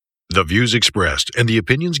The views expressed and the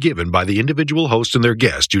opinions given by the individual host and their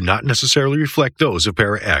guests do not necessarily reflect those of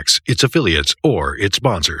Para X, its affiliates, or its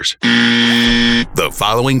sponsors. The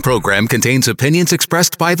following program contains opinions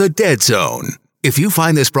expressed by the Dead Zone. If you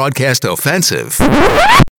find this broadcast offensive,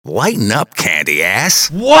 lighten up, candy ass.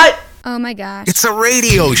 What? Oh my gosh. It's a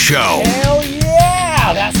radio show. Hell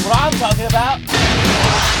yeah! That's what I'm talking about.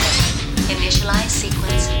 Initialize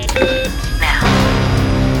sequence now.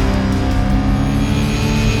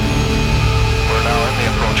 We're now in the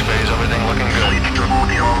approach phase. Everything looking good. Control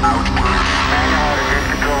is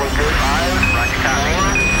good. 5, rocket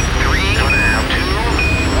counting. 3, 2,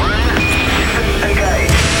 1.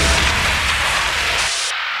 Engage.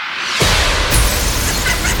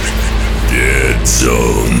 Dead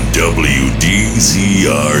Zone WDZRDB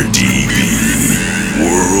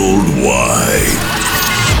Worldwide.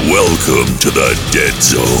 Welcome to the Dead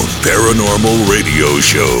Zone Paranormal Radio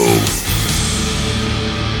Show.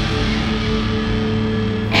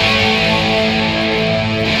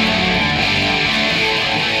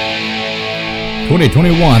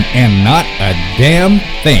 (2021) and not a damn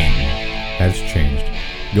thing has changed.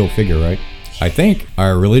 Go figure, right? I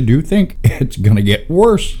really do think it's gonna get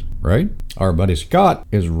worse, right? Our buddy Scott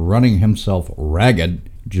is running himself ragged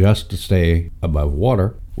just to stay above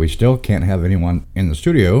water. We still can't have anyone in the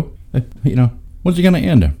studio. When's it gonna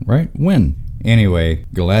end, right? When? Anyway,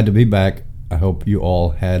 glad to be back. I hope you all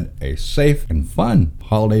had a safe and fun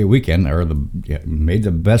holiday weekend, or made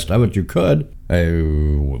the best of it you could.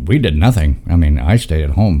 We did nothing. I stayed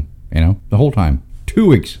at home, the whole time. 2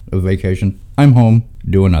 weeks of vacation. I'm home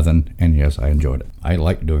doing nothing, and yes, I enjoyed it. I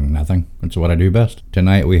like doing nothing. It's what I do best.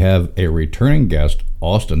 Tonight we have a returning guest,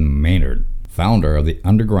 Austin Maynard, founder of the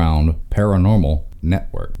Underground Paranormal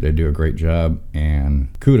Network. They do a great job, and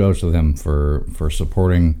kudos to them for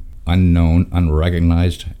supporting unknown,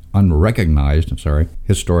 unrecognized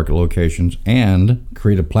historic locations and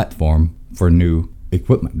create a platform for new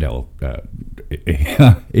equipment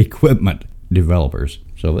developers.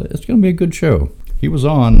 So it's going to be a good show. He was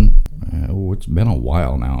on, it's been a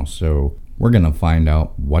while now, so we're going to find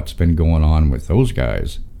out what's been going on with those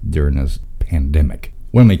guys during this pandemic.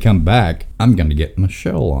 When we come back, I'm going to get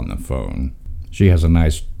Michelle on the phone. She has a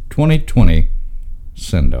nice 2020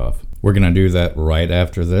 send-off. We're going to do that right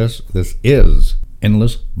after this. This is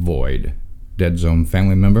Endless Void, Dead Zone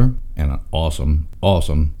family member, and an awesome,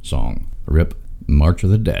 awesome song. Rip March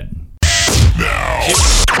of the Dead. Now,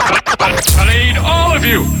 I need all of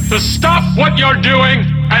you to stop what you're doing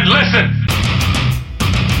and listen.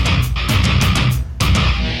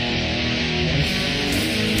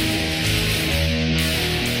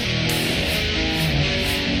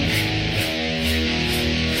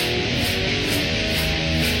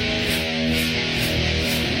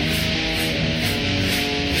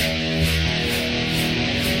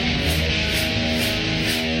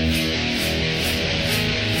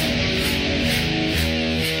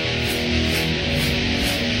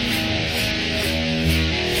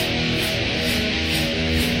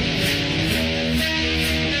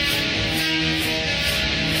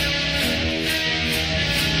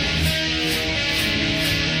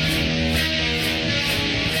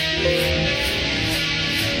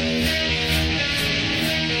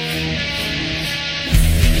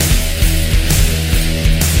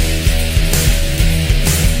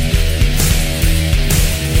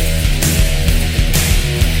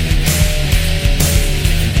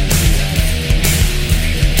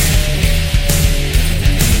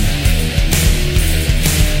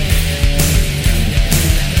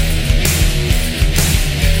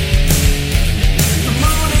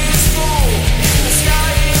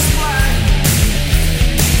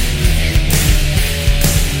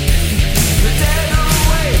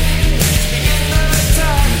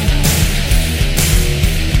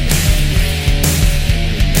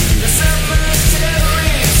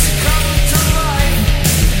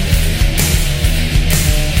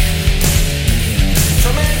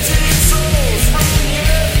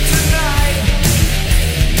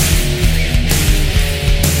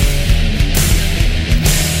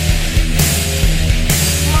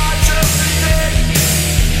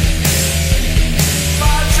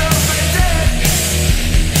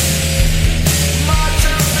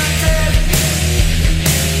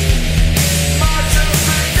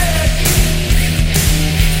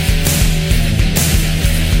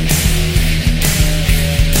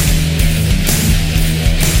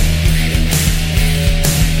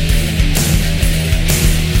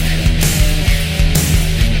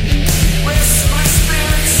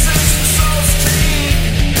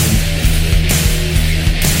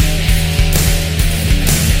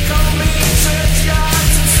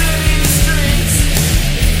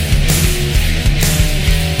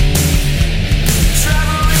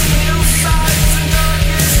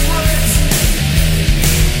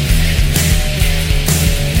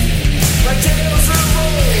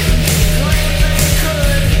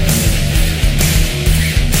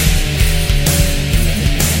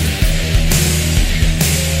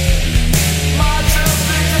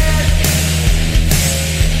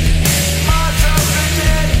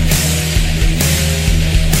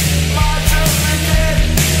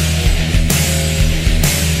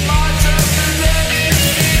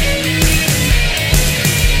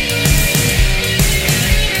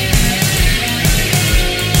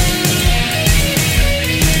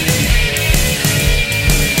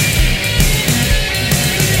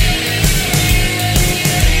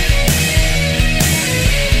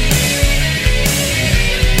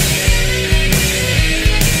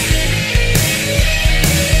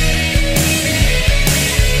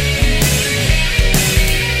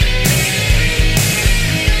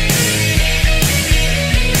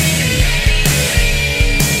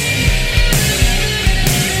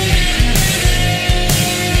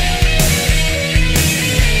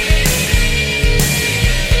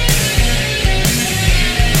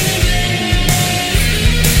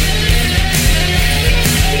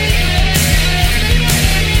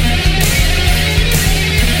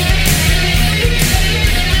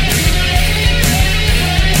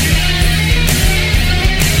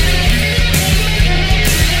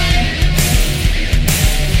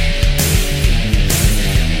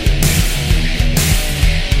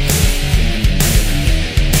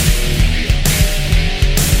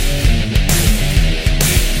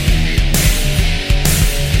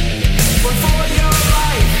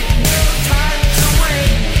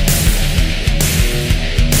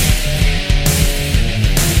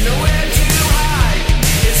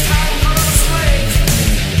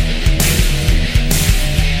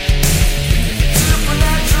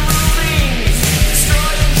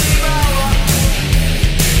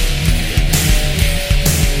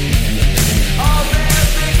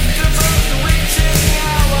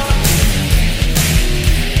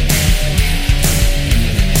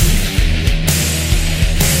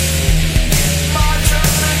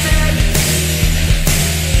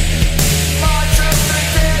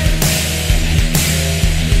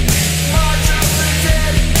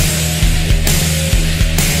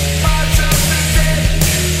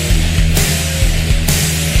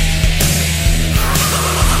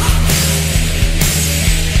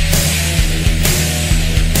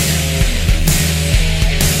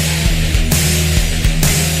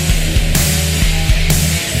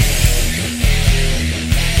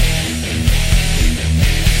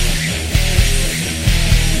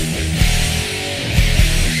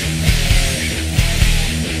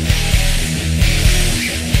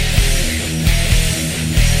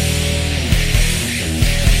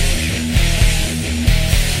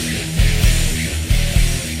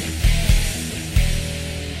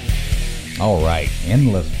 All right,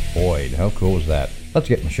 Endless Void. How cool is that? Let's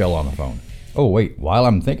get Michelle on the phone. Oh, wait, while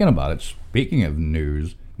I'm thinking about it, speaking of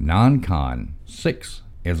news, Non-Con 6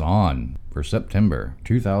 is on for September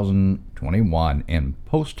 2021 in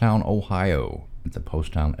Poasttown, Ohio, at the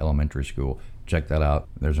Poasttown Elementary School. Check that out.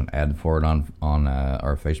 There's an ad for it on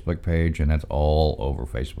our Facebook page, and it's all over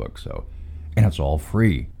Facebook. And it's all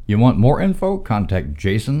free. You want more info? Contact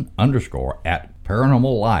Jason _ at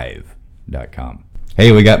paranormallive.com.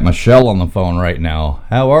 Hey, we got Michelle on the phone right now.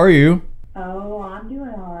 How are you? Oh, I'm doing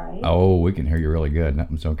all right. Oh, we can hear you really good.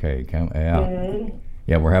 That's okay. Yeah. Good.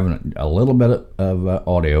 Yeah, we're having a little bit of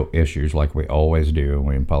audio issues like we always do.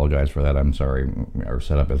 We apologize for that. I'm sorry. Our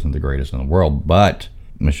setup isn't the greatest in the world, but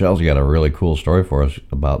Michelle's got a really cool story for us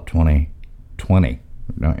about 2020,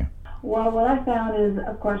 don't you? Well, what I found is,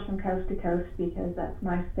 of course, from Coast to Coast, because that's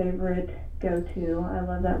my favorite go-to. I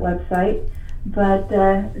love that website. But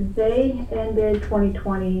they ended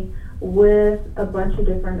 2020 with a bunch of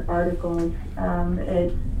different articles.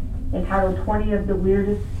 It's entitled 20 of the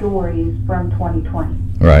Weirdest Stories from 2020.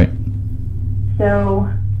 Right. So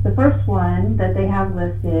the first one that they have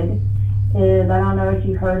listed is, I don't know if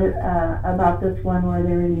you heard about this one, where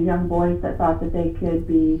there were these young boys that thought that they could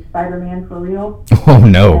be Spider-Man for real. Oh,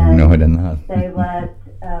 no, I did not. They let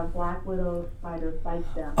Black Widow spider bite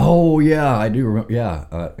them. Oh, yeah, I do remember. Yeah,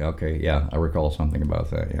 okay, yeah, I recall something about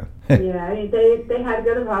that, yeah. Yeah, I mean, they had to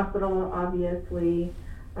go to the hospital, obviously,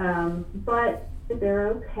 but they're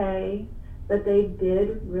okay. But they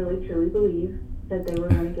did really, truly believe that they were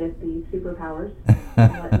going to get these superpowers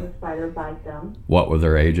and let the spider bite them. What were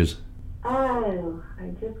their ages? Oh, I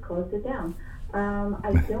just closed it down.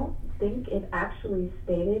 I don't think it actually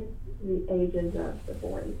stated the ages of the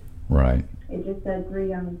boys. Right. It just said 3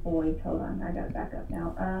 young boys. Hold on, I got to back up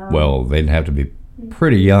now. Well, they'd have to be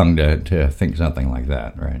pretty young to think something like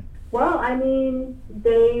that, right? Well, I mean,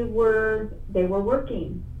 they were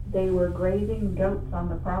working. They were grazing goats on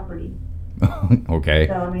the property. Okay.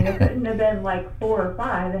 So, I mean, it couldn't have been like 4 or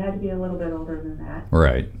 5. It had to be a little bit older than that.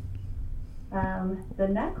 Right. The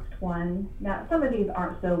next one, now some of these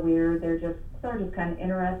aren't so weird. Some are just kind of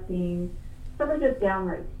interesting. Some are just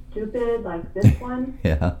downright stupid, like this one.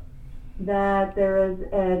 Yeah. That there is,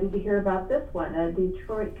 did you hear about this one? A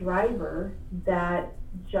Detroit driver that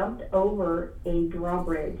jumped over a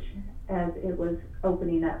drawbridge as it was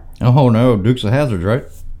opening up. Oh, no, Dukes of Hazzard, right?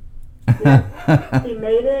 Yeah. He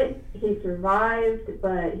made it, he survived,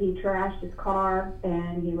 but he trashed his car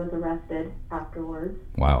and he was arrested afterwards.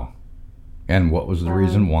 Wow. And what was the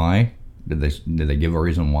reason why? Did they give a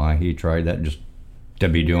reason why he tried that, just to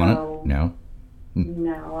be doing it? No.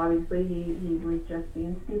 No, obviously he was just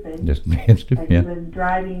being stupid. Just being stupid. He was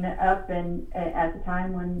driving up, and at the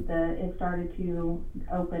time when it started to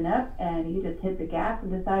open up, and he just hit the gas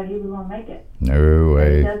and decided he was going to make it. No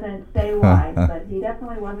way. It doesn't say why, but he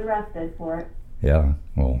definitely was arrested for it. Yeah.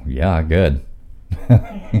 Well, yeah, good.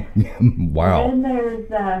 Wow. And then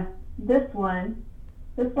there's this one.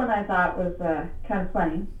 This one I thought was kind of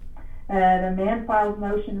funny. The man files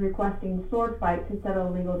motion requesting sword fight to settle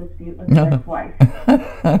a legal dispute with his ex-wife.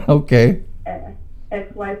 Okay.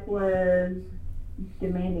 Ex-wife was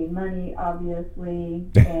demanding money, obviously,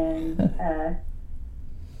 and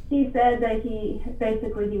he said that he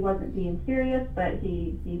wasn't being serious, but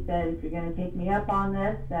he said, if you're going to take me up on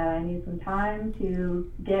this, I need some time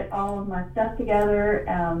to get all of my stuff together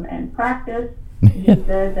and practice. He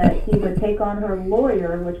said that he would take on her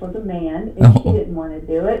lawyer, which was a man, if she didn't want to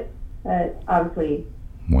do it. But obviously,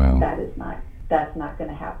 wow. That's not going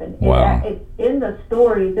to happen. Wow. It's in the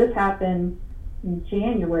story. This happened in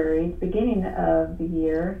January, beginning of the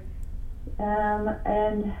year,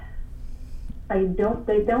 and they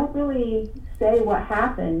don't really say what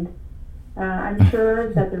happened. I'm sure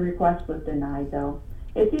that the request was denied, though.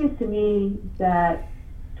 It seems to me that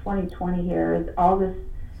 2020 here is all this.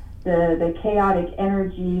 The chaotic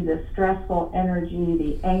energy, the stressful energy,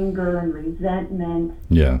 the anger and resentment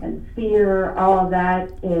and fear, all of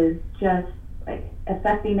that is just like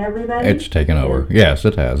affecting everybody. It's taken over. Yes,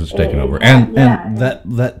 it has. It's taken over. And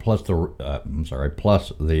that plus the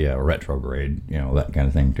retrograde, that kind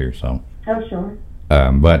of thing too. So. Oh, sure.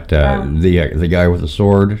 But the guy with the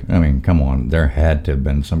sword, I mean, come on, there had to have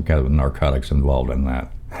been some kind of narcotics involved in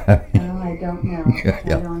that. I don't know. I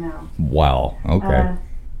don't know. Wow. Okay.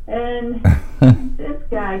 And this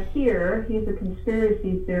guy here, he's a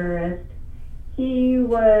conspiracy theorist. He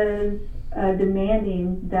was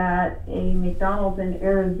demanding that a McDonald's in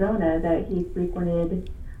Arizona that he frequented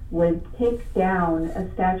would take down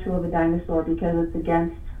a statue of a dinosaur because it's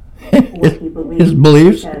against what he believes. His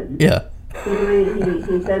beliefs? Yeah.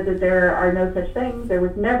 He said that there are no such things. There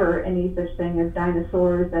was never any such thing as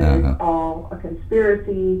dinosaurs. That is all a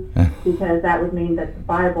conspiracy, because that would mean that the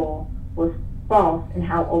Bible was false in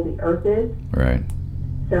how old the Earth is. Right.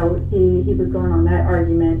 So he was going on that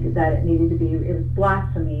argument that it was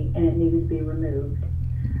blasphemy and it needed to be removed.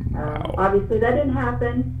 Wow. Obviously, that didn't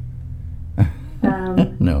happen.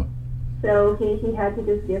 No. So he had to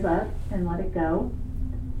just give up and let it go.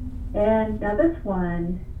 And now this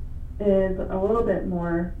one is a little bit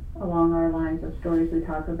more along our lines of stories we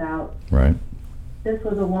talk about. Right. This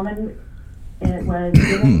was a woman, and it was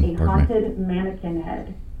given a haunted mannequin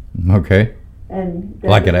head. Okay. And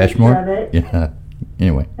like at Ashmore? Of it. Yeah.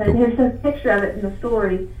 Anyway. And there's a picture of it in the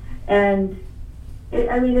story. And,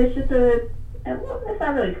 it's just it's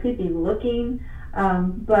not really creepy looking,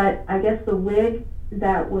 but I guess the wig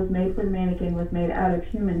that was made for the mannequin was made out of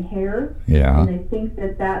human hair. Yeah. And they think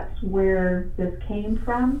that that's where this came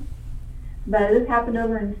from. But this happened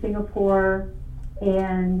over in Singapore,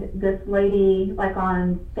 and this lady, like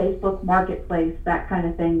on Facebook Marketplace, that kind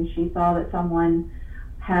of thing, she saw that someone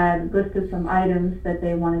had listed some items that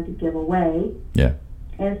they wanted to give away. Yeah.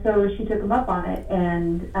 And so she took them up on it,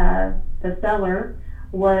 and the seller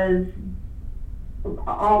was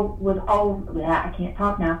I can't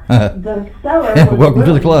talk now. The seller was welcome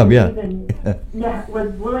to the club.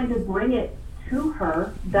 was willing to bring it to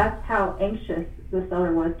her. That's how anxious the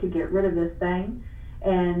seller was to get rid of this thing,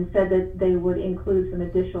 and said that they would include some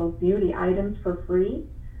additional beauty items for free.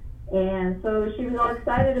 And so she was all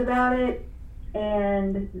excited about it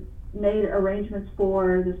and made arrangements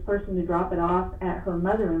for this person to drop it off at her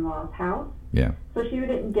mother-in-law's house. Yeah. So she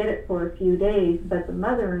didn't get it for a few days, but the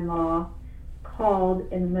mother-in-law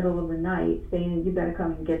called in the middle of the night saying, "You better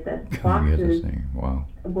come and get this." Boxes Wow.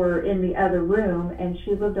 were in the other room, and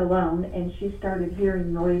she lived alone, and she started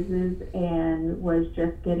hearing noises and was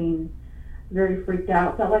just getting very freaked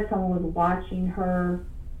out. Felt like someone was watching her.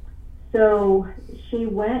 So she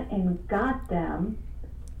went and got them,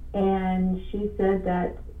 and she said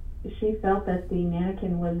that she felt that the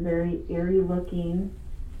mannequin was very eerie looking,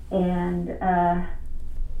 and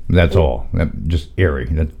that's all. Just eerie.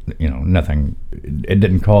 That, nothing. It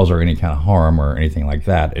didn't cause her any kind of harm or anything like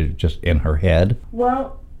that. It's just in her head.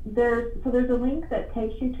 Well, there's a link that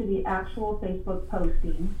takes you to the actual Facebook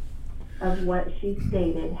posting of what she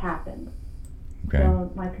stated happened. Okay.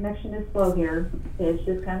 So my connection is slow here. It's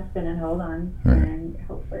just kind of spinning. Hold on, and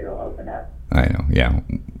hopefully it'll open up. I know. Yeah.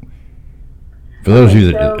 For those of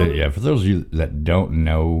you that don't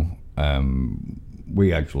know,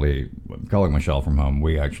 we actually, calling Michelle from home,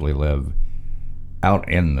 we actually live out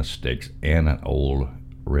in the sticks in an old,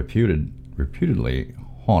 reputedly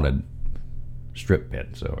haunted strip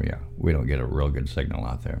pit. So yeah, we don't get a real good signal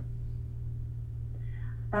out there.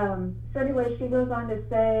 So anyway, she goes on to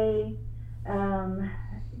say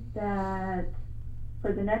that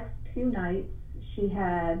for the next 2 nights she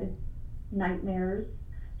had nightmares.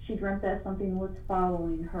 She dreamt that something was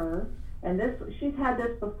following her, and she's had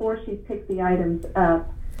this before she picked the items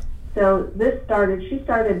up. So she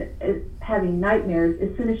started having nightmares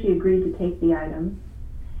as soon as she agreed to take the items,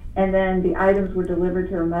 and then the items were delivered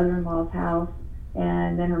to her mother-in-law's house,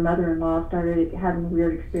 and then her mother-in-law started having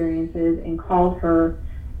weird experiences and called her,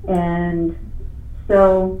 and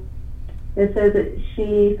so it says that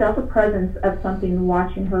she felt the presence of something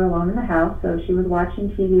watching her alone in the house. So she was watching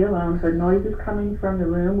TV alone, heard noises coming from the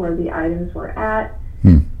room where the items were at.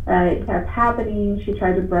 It kept happening. She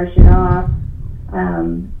tried to brush it off.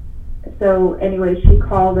 So anyway, she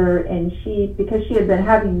called her, and because she had been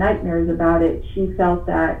having nightmares about it, she felt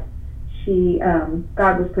that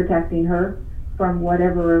God was protecting her from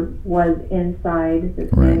whatever was inside this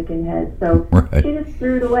mannequin head. So she just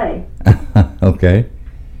threw it away. Okay.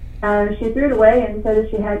 She threw it away and said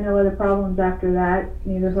that she had no other problems after that,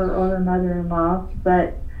 neither her or her mother-in-law.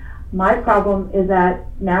 But my problem is that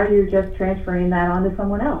now you're just transferring that onto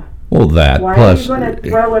someone else. Well, Why are you going to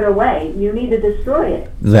throw it away? You need to destroy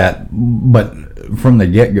it. But from the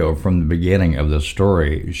get-go, from the beginning of the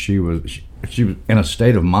story, she was in a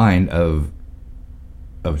state of mind of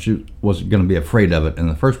she wasn't going to be afraid of it in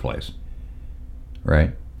the first place,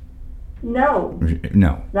 right? No.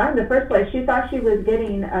 Not in the first place. She thought she was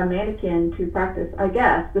getting a mannequin to practice. I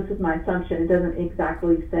guess this is my assumption. It doesn't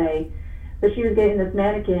exactly say, but she was getting this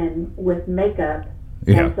mannequin with makeup.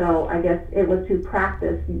 Yeah. And so I guess it was to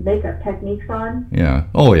practice makeup techniques on. Yeah.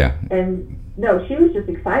 Oh, yeah. And no, she was just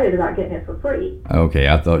excited about getting it for free. Okay,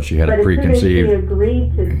 I thought she had a preconceived. But as soon as she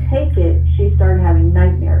agreed to take it, she started having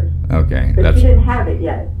nightmares. Okay, but she didn't have it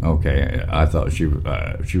yet. Okay, I thought she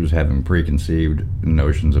was having preconceived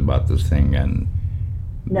notions about this thing, and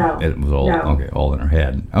no, it was all okay, all in her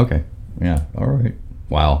head. Okay, Yeah. All right.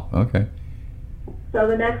 Wow. Okay. So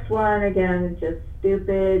the next one, again, is just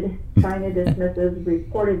stupid. China dismisses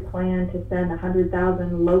reported plan to send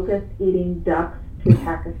 100,000 locust-eating ducks to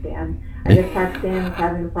Pakistan. I guess Pakistan is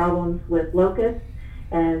having problems with locusts,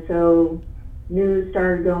 and so news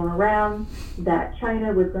started going around that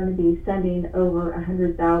China was going to be sending over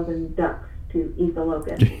 100,000 ducks to eat the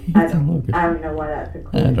locust. I don't know why that's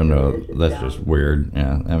included. I don't know. That's just weird.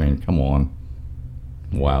 Yeah. I mean, come on.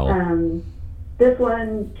 Wow. This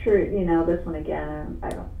one, this one again, I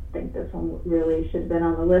don't think this one really should have been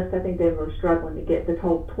on the list. I think they were struggling to get this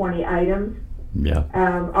whole 20 items. Yeah.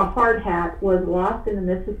 A hard hat was lost in the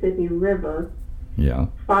Mississippi River. Yeah.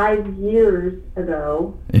 5 years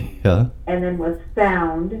ago. Yeah. And then was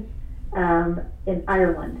found in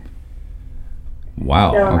Ireland.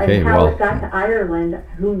 Wow. So, Okay. and how it got to Ireland,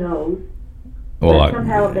 who knows? Well, but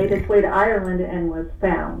somehow it made its way to Ireland and was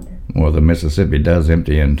found. Well, the Mississippi does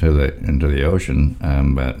empty into the ocean,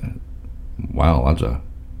 but wow, that's a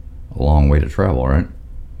long way to travel, right?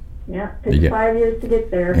 Yeah, it took 5 years to get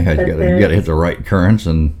there. Yeah, you got to hit the right currents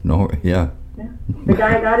and yeah. The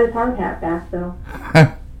guy got his hard hat back though.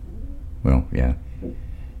 Well, yeah.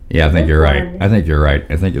 Yeah, I think you're right. I think you're right.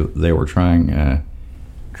 I think they were trying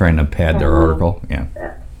to pad their article. Yeah.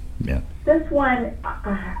 Yeah. This one,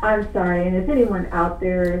 I'm sorry, and if anyone out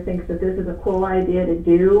there thinks that this is a cool idea to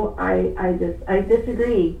do, I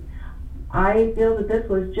disagree. I feel that this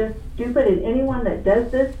was just stupid, and anyone that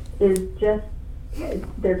does this is just,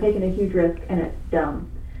 they're taking a huge risk, and it's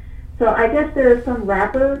dumb. So I guess there's some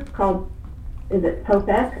rapper called, is it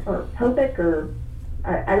Topek, or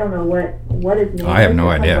I don't know what his name is. I have no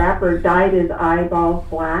idea. Some rapper dyed his eyeballs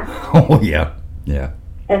black. Oh, yeah. Yeah.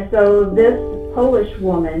 And so this Polish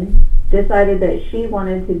woman decided that she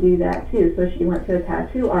wanted to do that too. So she went to a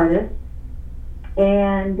tattoo artist,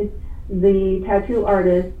 and the tattoo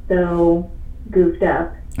artist, though, goofed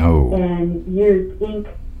up and used ink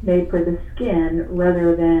made for the skin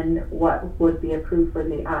rather than what would be approved for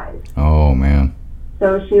the eyes. Oh, man.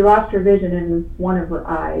 So she lost her vision in one of her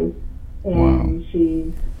eyes, and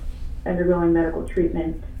she's undergoing medical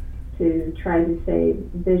treatment to try to save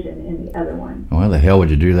vision in the other one. Why the hell would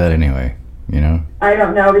you do that anyway? You know? I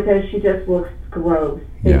don't know, because she just looks gross.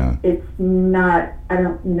 It's not, I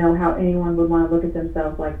don't know how anyone would want to look at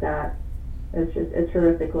themselves like that. It's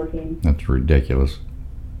horrific looking. That's ridiculous.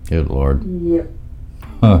 Good Lord. Yep.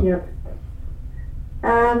 Huh. Yep.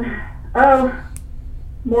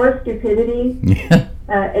 More stupidity. Yeah.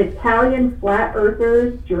 Italian flat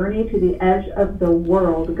earthers' journey to the edge of the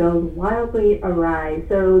world goes wildly awry.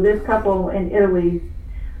 So this couple in Italy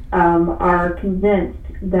are convinced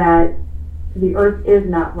that the earth is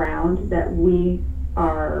not round, that we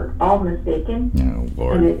are all mistaken,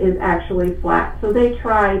 and it is actually flat. So they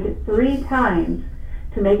tried 3 times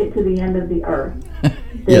to make it to the end of the earth.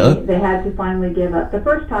 They had to finally give up. The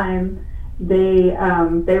first time, they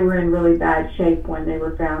were in really bad shape when they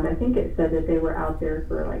were found. I think it said that they were out there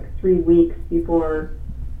for like 3 weeks before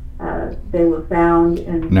they were found.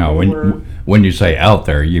 And now, when you say out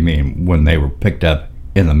there, you mean when they were picked up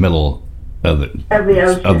in the middle of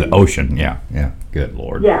the ocean. Yeah. Good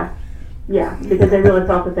Lord. Yeah, because they really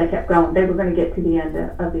thought that they kept going. They were going to get to the end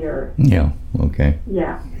of the earth. Yeah. Okay.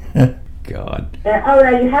 Yeah. God. Now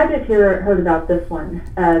you had to have heard about this one.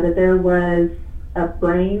 That there was a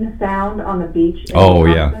brain found on the beach. In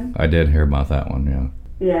Wisconsin. Yeah, I did hear about that one.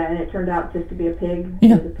 Yeah. Yeah, and it turned out just to be a pig.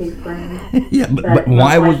 Yeah. It was a pig's brain. Yeah, but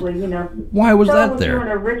why was that there? Doing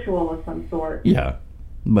a ritual of some sort. Yeah,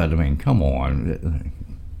 but I mean, come on.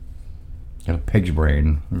 Got a pig's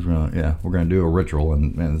brain. We're gonna do a ritual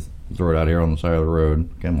and throw it out here on the side of the road.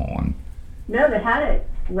 Come on. No, they had it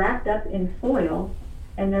wrapped up in foil,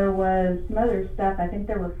 and there was some other stuff. I think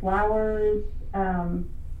there were flowers, and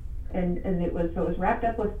it was wrapped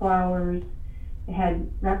up with flowers. It had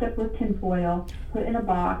wrapped up with tin foil, put in a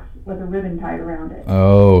box with a ribbon tied around it.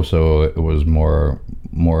 Oh, so it was more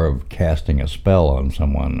of casting a spell on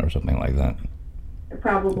someone or something like that.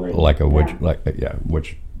 Probably. Like a witch,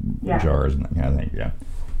 witch jars and that kind of thing. Yeah.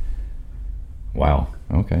 Wow.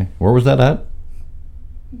 Okay. Where was that at?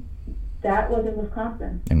 That was in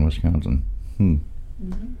Wisconsin. In Wisconsin.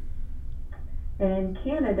 Mm-hmm. And in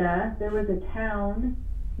Canada, there was a town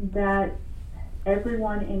that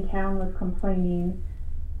everyone in town was complaining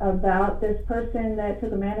about this person that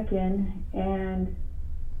took a mannequin and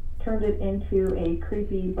turned it into a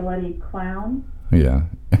creepy, bloody clown. Yeah.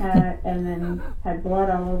 And then had blood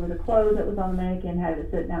all over the clothes that was on the mannequin, had it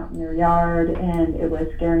sitting out in their yard, and it was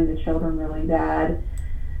scaring the children really bad.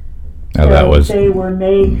 They were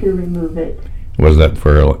made to remove it. Was that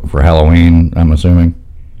for Halloween, I'm assuming?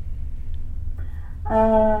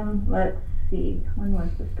 Let's see. When was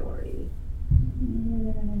the story?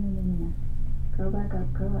 Go back up.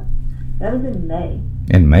 That was in May.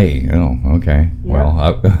 In May. Oh, okay. Yeah. Well,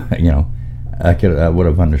 I would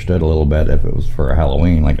have understood a little bit if it was for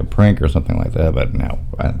Halloween, like a prank or something like that. But no,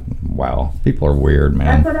 wow, people are weird,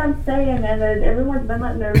 man. That's what I'm saying, and everyone's been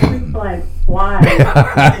letting their freaks like fly.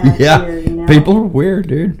 Yeah, here, you know? people are weird,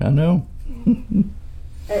 dude. I know.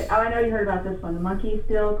 I know you heard about this one. The monkeys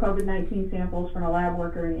steal COVID-19 samples from a lab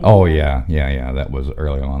worker in India. Oh yeah. That was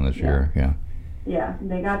early on this year. Yeah. Yeah,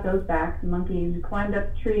 they got those back. The monkeys climbed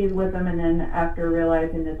up trees with them, and then after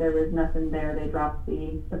realizing that there was nothing there, they dropped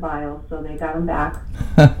the vials, so they got them back.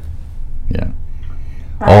 Yeah.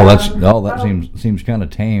 That seems kind of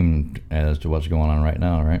tamed as to what's going on right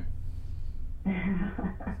now, right?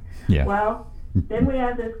 Yeah. Well, then we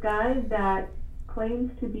have this guy that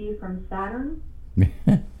claims to be from Saturn.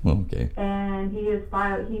 Okay. And he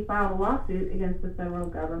filed a lawsuit against the federal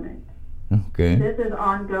government. Okay. This is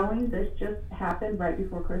ongoing. This just happened right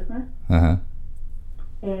before Christmas. Uh-huh.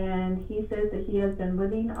 And he says that he has been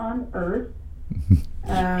living on Earth.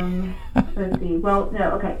 Let's see. Well,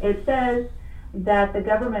 no, okay. It says that the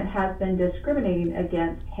government has been discriminating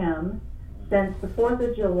against him since the 4th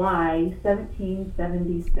of July,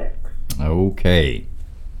 1776. Okay.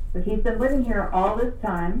 So he's been living here all this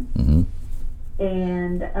time. Mm-hmm.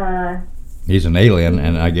 And he's an alien,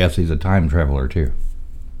 and I guess he's a time traveler too.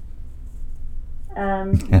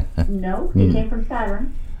 No, he came from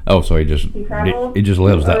Saturn. Oh, so he just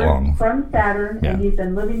lives that long. From Saturn, Yeah. and he's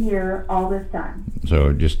been living here all this time.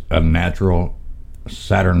 So just a natural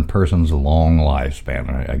Saturn person's long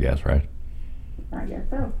lifespan, I guess, right? I guess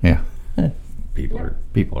so. Yeah.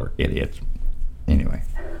 People are idiots. Anyway.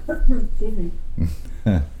 Excuse me.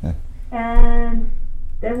 And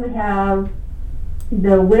then we have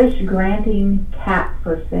the wish granting cat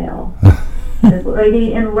for sale. This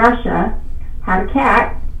lady in Russia had a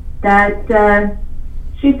cat that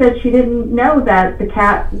she said she didn't know that the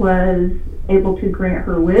cat was able to grant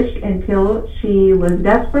her wish until she was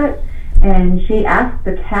desperate, and she asked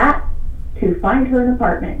the cat to find her an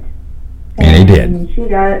apartment. And he did.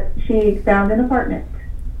 She found an apartment.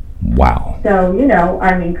 Wow. So,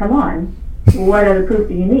 come on. What other proof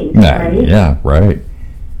do you need, right? Yeah, right.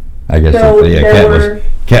 I guess So the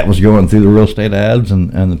cat was going through the real estate ads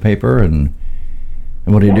and the paper, and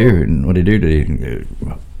what did he do? And what did he do? Did he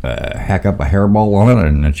hack up a hairball on it,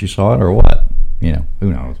 and then she saw it, or what?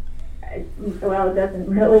 Who knows? Well, it doesn't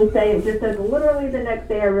really say. It just says literally the next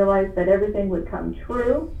day I realized that everything would come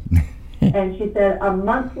true. And she said a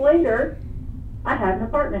month later, I had an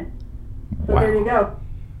apartment. So Wow. there you go.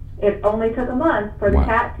 It only took a month for the Wow.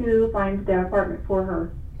 cat to find the apartment for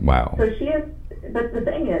her. Wow. So but the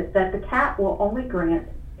thing is that the cat will only grant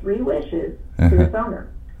 3 wishes to its owner.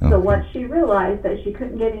 So Okay. once she realized that she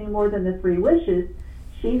couldn't get any more than the 3 wishes,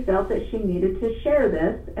 she felt that she needed to share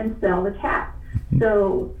this and sell the cat.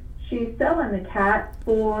 So she's selling the cat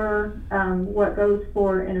for what goes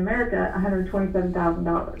for, in America,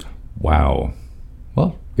 $127,000. Wow.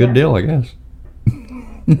 Well, good deal, I guess.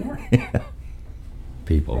 Yeah.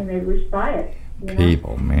 People. And they wish buy it.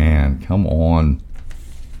 People, man, come on.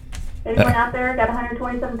 Anyone out there got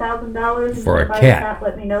 $127,000 For a buy cat.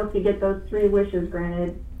 Let me know if you get those 3 wishes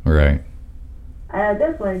granted. Right.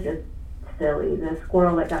 This one is just silly. The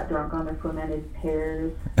squirrel that got drunk on the fermented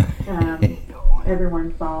pears.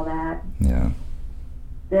 Everyone saw that. Yeah.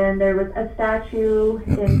 Then there was a statue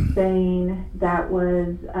in Spain that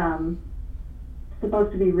was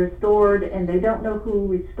supposed to be restored, and they don't know who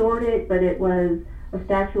restored it, but it was a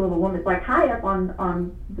statue of a woman. It's like high up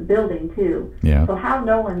on the building too. Yeah. So how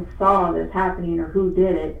no one saw this happening or who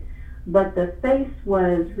did it, but the face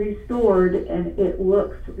was restored and it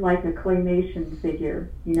looks like a claymation figure.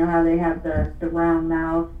 You know how they have the round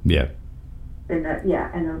mouth? Yeah. And that's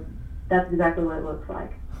exactly what it looks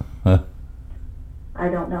like. Huh. I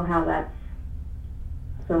don't know how that's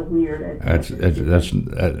so weird. That's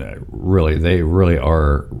really, they really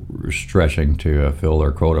are stretching to fill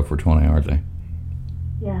their quota for 20, aren't they?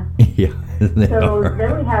 Yeah. Yeah, they So are.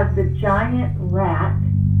 then we have the giant rat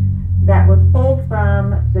that was pulled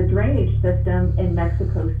from the drainage system in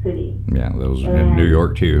Mexico City. Yeah, those in And- New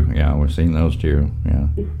York too. Yeah, we've seen those too. Yeah.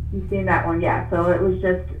 You've seen that one, yeah. So it was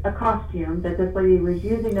just a costume that this lady was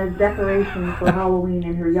using as decoration for Halloween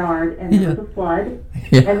in her yard, and there was a flood,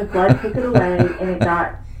 Yeah. and the flood took it away, and it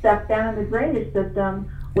got stuck down in the drainage system,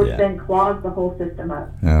 which Yeah. then clogged the whole system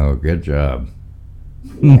up. Oh, good job.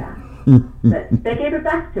 Yeah. But they gave it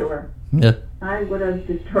back to her. Yeah. I would have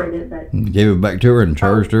destroyed it, but Gave it back to her and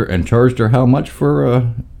charged her how much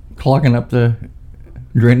for clogging up the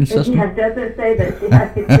drainage system? yeah, it doesn't say that she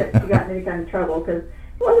got in any kind of trouble, because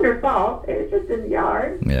it her fault. It was just in the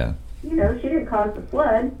yard. Yeah. You know, she didn't cause the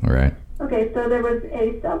flood. Right. Okay, so there was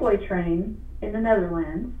a subway train in the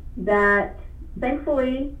Netherlands that,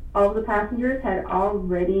 thankfully, all of the passengers had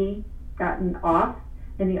already gotten off,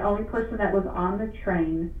 and the only person that was on the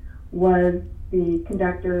train was the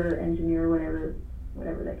conductor, engineer,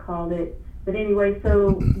 whatever they called it. But anyway,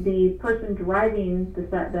 so the person driving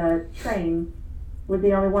the train was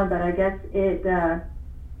the only one, but I guess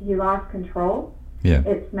he lost control. Yeah.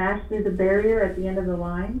 It smashed through the barrier at the end of the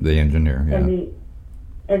line. The engineer, yeah.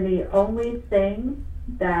 And the only thing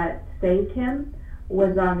that saved him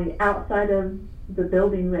was on the outside of the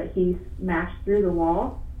building that he smashed through the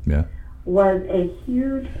wall. Yeah. Was a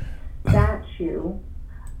huge statue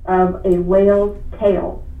of a whale's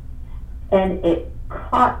tail, and it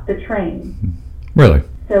caught the train. Really?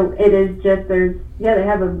 So it is just they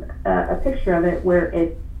have a picture of it where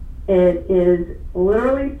it is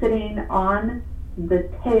literally sitting on the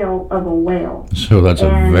tail of a whale. So that's a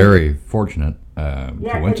very fortunate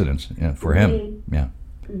coincidence for him. Yeah.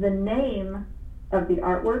 The name of the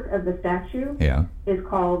artwork of the statue is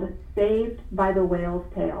called "Saved by the Whale's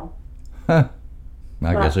Tail." Huh.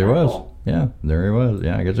 I guess it was. Yeah, there he was.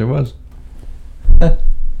 Yeah, I guess it was.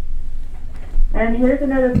 And here's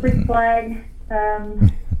another freak flag.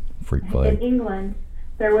 Freak flag. In England,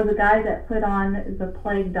 there was a guy that put on the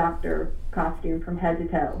plague doctor costume from head to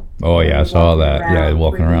toe. Oh, yeah, I saw that. Yeah,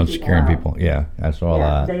 walking around scaring people. Yeah, I saw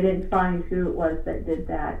that. They didn't find who it was that did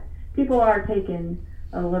that. People are taking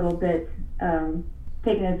a little bit,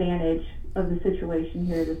 taking advantage of the situation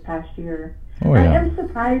here this past year. Oh, yeah. I am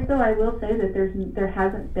surprised, though, I will say that there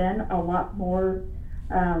hasn't been a lot more,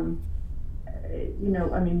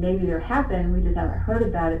 maybe there have been, we just haven't heard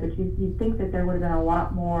about it, but you'd think that there would have been a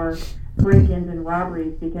lot more break-ins and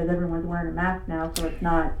robberies because everyone's wearing a mask now, so it's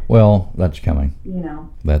not... Well, that's coming.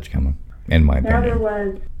 That's coming, in my opinion. Now there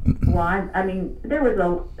was,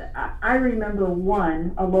 I remember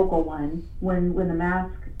a local one, when the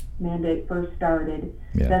mask mandate first started,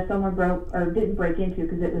 that someone didn't break into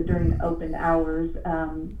because it was during open hours.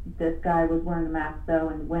 This guy was wearing a mask though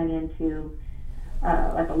and went into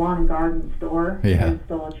like a lawn and garden store and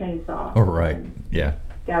stole a chainsaw. Oh, right. Yeah.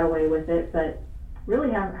 Got away with it, but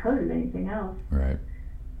really haven't heard of anything else. Right.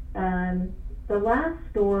 The last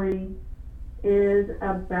story is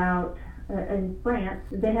about in France.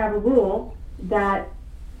 They have a rule that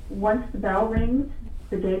once the bell rings,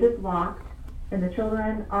 the gate is locked, and the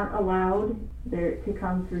children aren't allowed to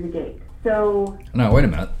come through the gate. So... No, wait a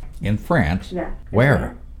minute. In France? Yeah.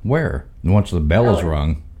 Where? Where? Once the bell is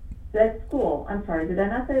rung... At school. I'm sorry. Did I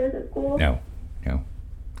not say it was at school? No.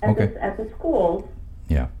 At the schools.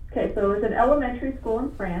 Yeah. Okay, so it's an elementary school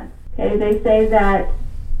in France. Okay, they say that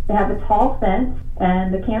they have a tall fence,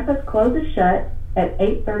 and the campus closes shut at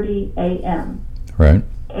 8:30 a.m. Right.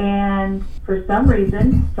 And for some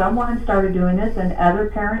reason, someone started doing this, and other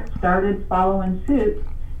parents started following suit,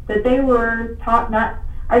 that they were taught not...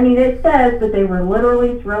 it says that they were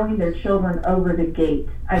literally throwing their children over the gate.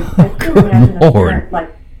 I can't imagine a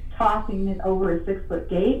parent, tossing it over a 6-foot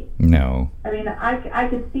gate. No. I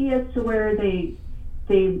could see as to where they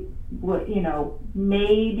would,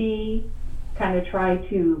 maybe kind of try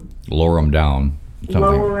to... Lower them down.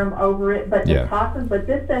 Lower them over it, but to toss them. But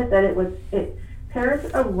this says that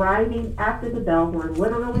parents arriving after the bell were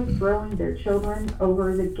literally throwing their children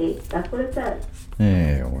over the gate. That's what it says.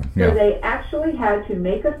 So they actually had to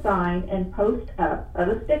make a sign and post up of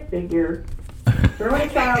a stick figure throwing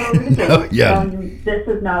a child over the gate, telling them this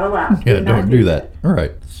is not allowed. Yeah, don't do that. All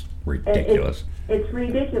right. It's ridiculous. It's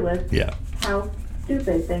ridiculous how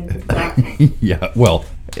stupid things are. Yeah, well,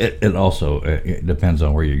 it also it depends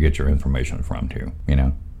on where you get your information from, too,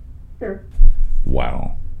 Sure.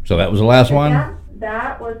 Wow. So that was the last one?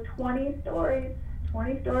 That was 20 stories.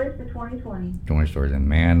 20 stories for 2020. 20 stories. And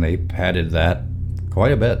man, they padded that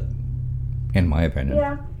quite a bit, in my opinion.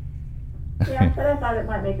 Yeah. Yeah, but I thought it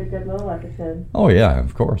might make a good little episode. Oh, yeah,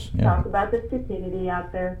 of course. Yeah. Talk about the stupidity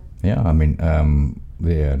out there. Yeah,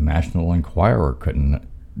 the National Enquirer couldn't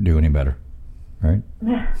do any better, right?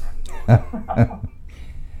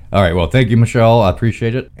 All right, well, thank you, Michelle. I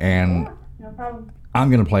appreciate it. And no problem. I'm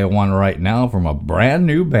going to play one right now from a brand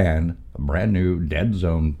new band, a brand new Dead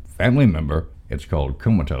Zone family member. It's called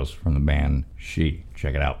Comatose from the band She.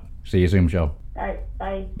 Check it out. See you soon, Michelle. All right,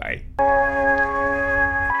 bye. Bye.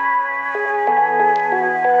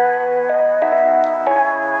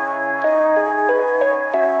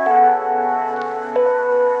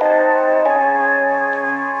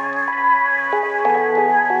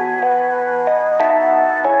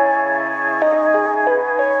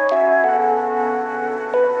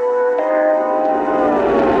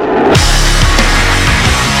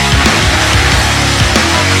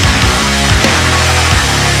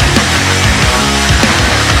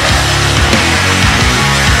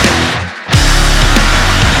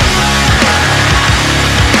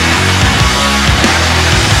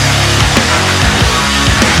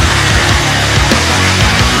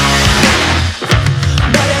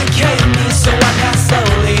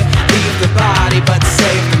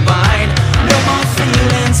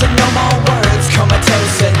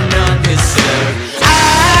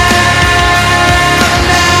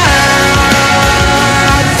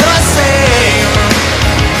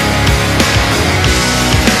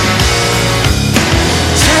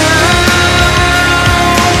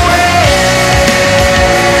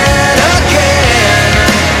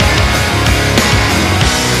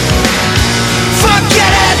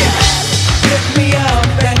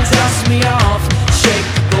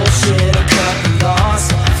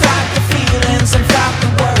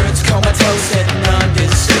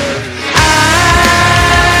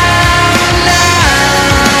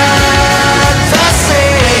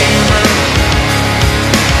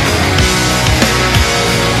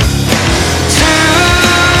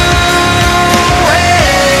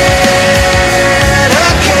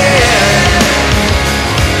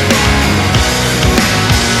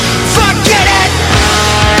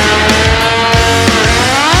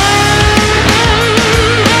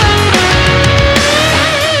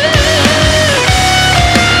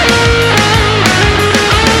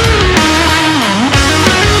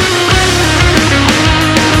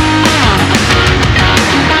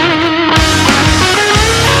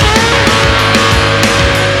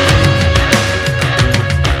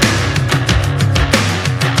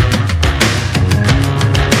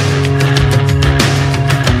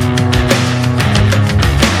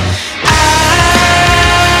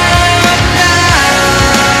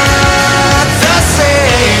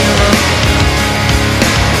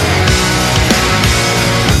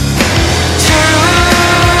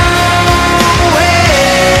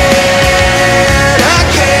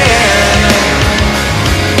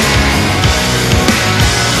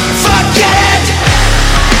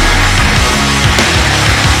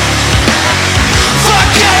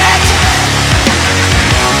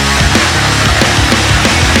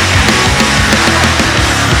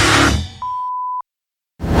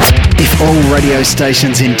 all radio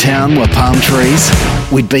stations in town were palm trees,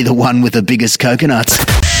 we'd be the one with the biggest coconuts.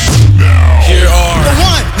 Here are the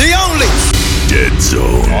one, the only Dead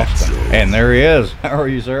Zone. Awesome. And there he is. How are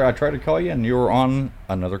you, sir? I tried to call you, and you were on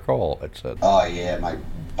another call, it said. Oh, yeah, my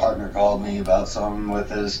partner called me about something with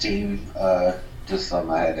his team. Just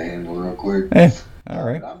something I had to handle real quick. Hey, all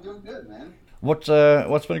right. I'm doing good, man. What's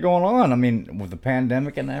been going on? I mean, with the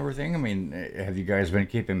pandemic and everything, I mean, have you guys been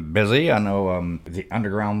keeping busy? I know the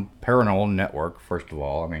Underground Paranormal Network, first of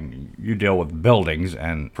all, I mean, you deal with buildings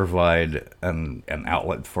and provide an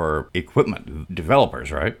outlet for equipment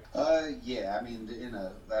developers, right? Yeah, I mean,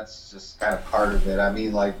 that's just kind of part of it. I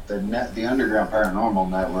mean, like, the Underground Paranormal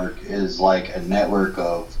Network is like a network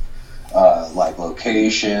of like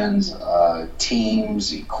locations,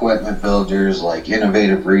 teams, equipment builders, like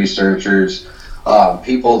innovative researchers,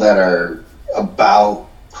 people that are about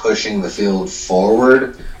pushing the field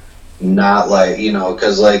forward, not like,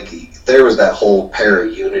 because like there was that whole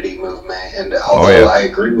para-unity movement, and although I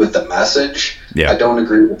agree with the message, I don't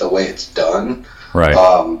agree with the way it's done. Right.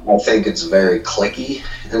 I think it's very cliquey,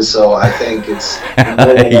 and so I think it's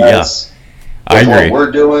I agree. What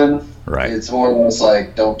we're doing. Right. It's more or less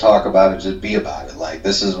like, don't talk about it, just be about it. Like,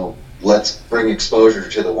 let's bring exposure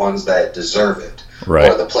to the ones that deserve it.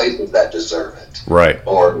 Right. Or the places that deserve it. Right.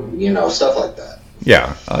 Or, stuff like that.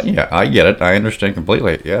 Yeah. Yeah, I get it. I understand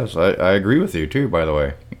completely. Yes, I agree with you, too, by the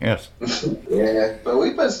way. Yes. Yeah, but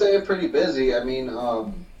we've been staying pretty busy. I mean,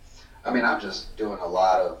 I'm just doing a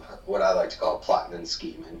lot of what I like to call plotting and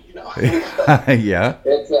scheming, Yeah.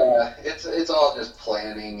 It's all just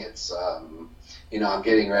planning. It's, I'm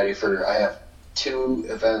getting ready I have 2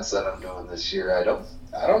 events that I'm doing this year. I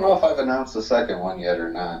don't know if I've announced the second one yet or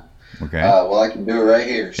not. Okay. Well, I can do it right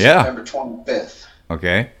here. Yeah. September 25th.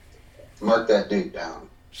 Okay. Mark that date down.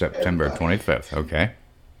 September 25th. Okay.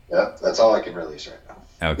 Yep, that's all I can release right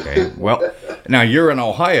now. Okay. Well, now you're in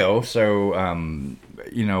Ohio, so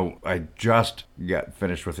I just got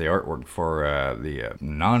finished with the artwork for the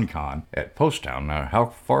non-con at Post Town. Now, how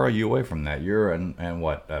far are you away from that? You're in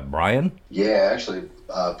what, Bryan? Yeah, actually,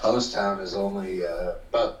 Post Town is only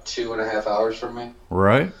about 2.5 hours from me.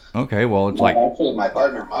 Right. Okay. Well, it's actually, my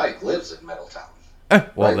partner Mike lives in Middletown.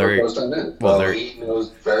 Well, right he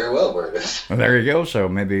knows very well where it is. Well, there you go. So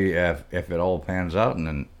maybe if it all pans out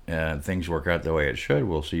and then things work out the way it should,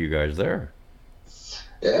 we'll see you guys there.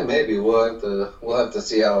 Yeah, maybe we'll have to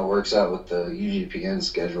see how it works out with the UGPN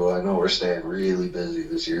schedule. I know we're staying really busy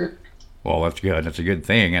this year. Well, that's good. That's a good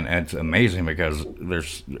thing, and it's amazing because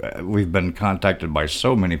we've been contacted by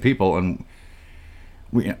so many people, and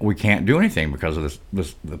we can't do anything because of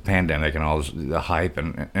the pandemic and all this, the hype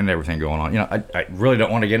and everything going on. I really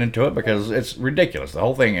don't want to get into it because it's ridiculous. The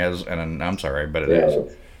whole thing is, and I'm sorry, but it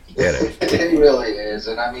is. It is. It really is,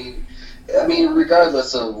 and I mean,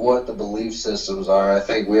 regardless of what the belief systems are, I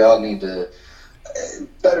think we all need to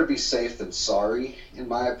better be safe than sorry, in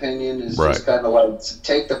my opinion. Is just kind of like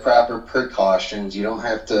take the proper precautions. You don't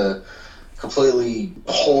have to completely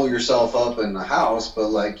hole yourself up in the house, but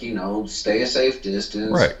stay a safe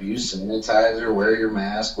distance, use sanitizer, wear your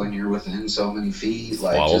mask when you're within so many feet.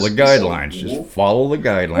 Follow the guidelines. Just follow the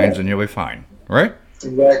guidelines and you'll be fine, right?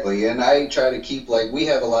 Exactly, and I try to keep, we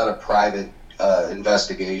have a lot of private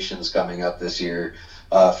investigations coming up this year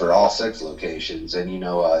for all 6 locations, and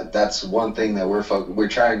that's one thing that we're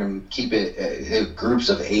trying to keep it groups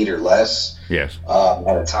of 8 or less at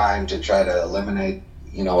a time to try to eliminate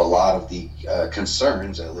a lot of the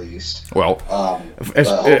concerns, at least. Well,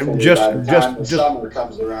 the summer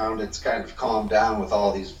comes around, it's kind of calmed down with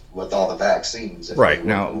all the vaccines. Right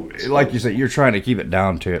now, like you said, you're trying to keep it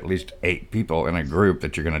down to at least 8 people in a group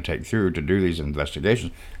that you're going to take through to do these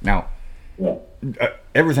investigations. Now,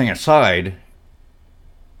 everything aside,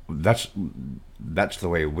 that's the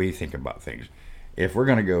way we think about things. If we're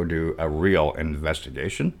going to go do a real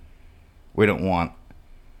investigation, we don't want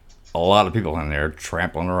a lot of people in there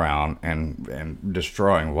trampling around and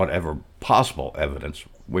destroying whatever possible evidence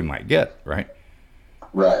we might get, right?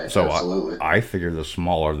 Right, so absolutely. I figure the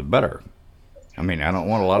smaller the better. I mean, I don't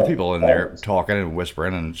want a lot of people in there talking and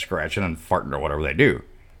whispering and scratching and farting or whatever they do,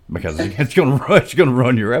 because it's going to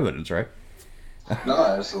ruin your evidence, right? No,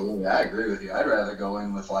 absolutely. I agree with you. I'd rather go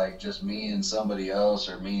in with just me and somebody else,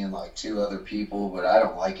 or me and 2 other people, but I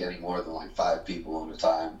don't like any more than 5 people at a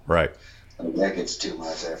time. Right. That gets too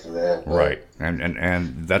much after that. Right,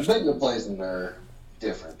 and that's bigger places are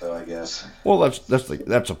different, though, I guess. Well,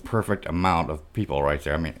 that's a perfect amount of people right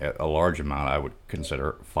there. I mean, a large amount. I would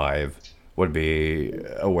consider 5 would be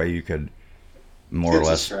a way you could more or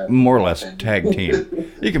less tag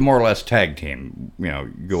team. You can more or less tag team.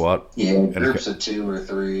 Go out. Yeah, groups of 2 or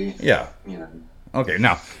 3. Yeah. Okay,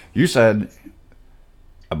 now, you said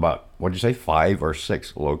about, what'd you say, 5 or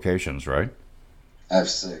 6 locations, right? I have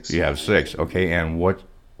 6. You have 6, okay, and what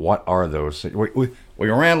are those? We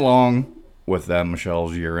ran long with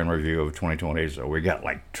Michelle's year-end review of 2020, so we got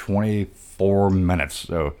like 24 minutes,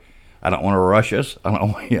 so I don't want to rush us. I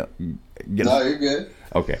don't want to get No, you're good.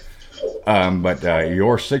 Okay. But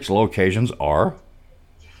your 6 locations are?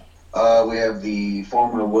 We have the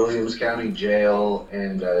former Williams County Jail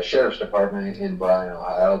and Sheriff's Department in Bryan,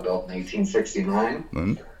 Ohio, built in 1869.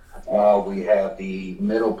 Mm-hmm. We have the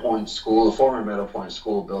Middle Point School, the former Middle Point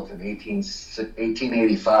School, built in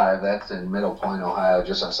 1885. That's in Middle Point, Ohio,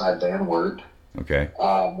 just outside Van Wert. Okay.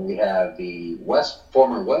 We have the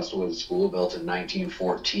former Westwood School, built in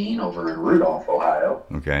 1914, over in Rudolph, Ohio.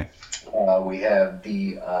 Okay. We have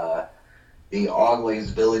the Aughley's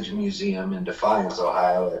Village Museum in Defiance,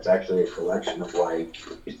 Ohio. It's actually a collection of like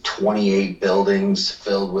 28 buildings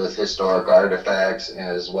filled with historic artifacts,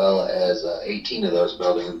 as well as 18 of those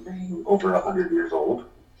buildings being over 100 years old.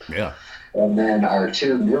 Yeah. And then our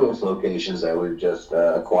 2 newest locations that we've just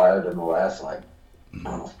acquired in the last, like, I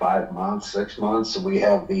don't know, 5 months, 6 months. We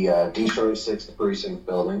have the Detroit 6th Precinct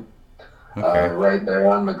building. Okay. Right there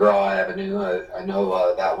on McGraw Avenue. I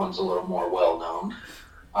know that one's a little more well-known.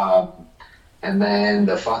 And then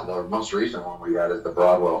the most recent one we got is the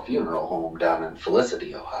Broadwell Funeral Home down in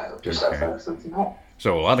Felicity, Ohio, just outside of Cincinnati.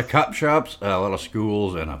 So a lot of cop shops, a lot of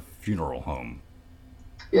schools, and a funeral home.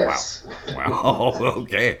 Yes. Wow.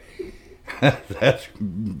 Okay. That's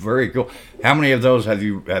very cool. How many of those have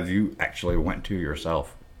you actually went to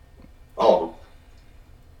yourself? Oh,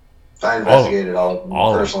 I investigated all of them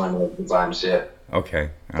personally multiple times. Yeah.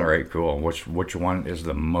 Okay. All right. Cool. Which one is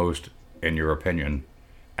the most, in your opinion,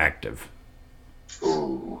 active?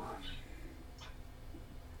 Ooh,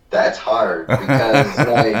 that's hard because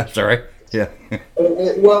like. Sorry. Yeah.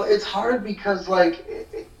 Well, it's hard because like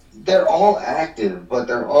they're all active, but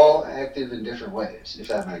they're all active in different ways. If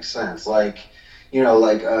that makes sense. Like, you know,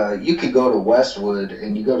 like you could go to Westwood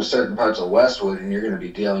and you go to certain parts of Westwood and you're going to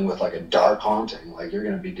be dealing with like a dark haunting. Like you're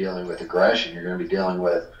going to be dealing with aggression. You're going to be dealing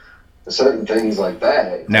with certain things like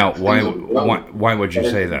that. Now, why would you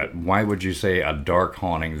say that? Why would you say a dark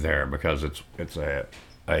haunting there? Because it's a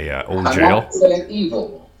old jail. I'm not saying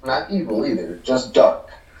evil, not evil either, just dark.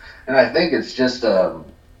 And I think it's just I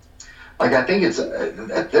think it's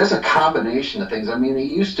there's a combination of things. I mean,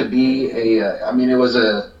 it used to be it was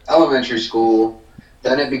a elementary school.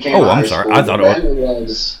 Then it became. Oh, I'm sorry. I thought it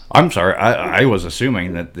was. I'm sorry. I was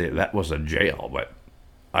assuming that that was a jail, but.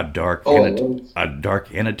 A dark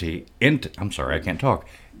entity. I'm sorry, I can't talk.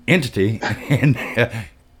 Entity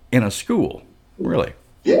in a school, really?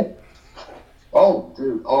 Yeah. Oh,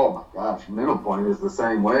 dude. Oh my gosh, Middle Point is the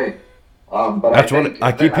same way. But that's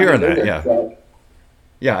I keep hearing that. Yeah.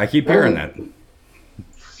 Yeah, I keep hearing that.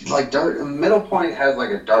 Like Middle Point has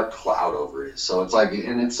like a dark cloud over it, so it's like,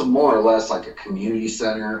 and it's more or less like a community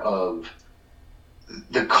center of.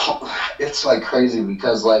 It's like crazy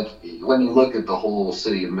because like when you look at the whole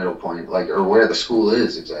city of Middle Point, like, or where the school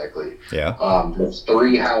is exactly, there's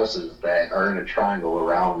 3 houses that are in a triangle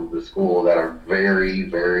around the school that are very,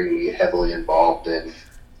 very heavily involved in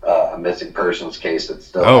a missing persons case that's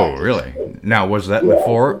still active. Really? Now, was that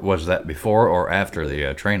before or after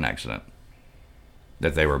the train accident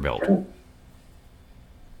that they were built?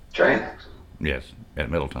 Train accident? Yes, at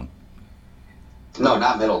Middleton. No,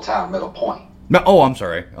 not Middletown, Middle Point. No, oh, I'm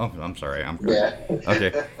sorry. Yeah.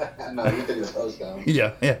 Okay. No, you think of those down.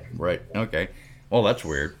 Yeah, right. Okay. Well, that's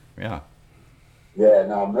weird. Yeah. Yeah,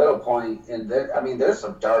 no, Middle Point, and there's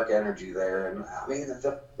some dark energy there, and I mean,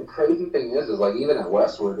 the crazy thing is like even at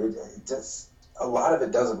Westwood, it just a lot of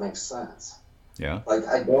it doesn't make sense. Yeah. Like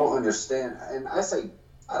I don't understand, and I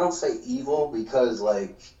don't say evil because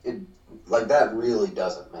like that really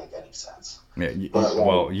doesn't make any sense. Yeah,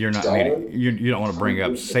 well, you're not meaning you don't want to bring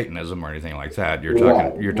up Satanism or anything like that.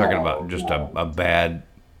 You're talking about just a bad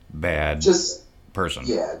just person,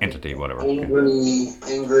 entity, whatever.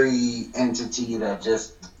 Angry entity that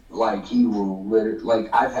just like he will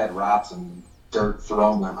like I've had rocks and dirt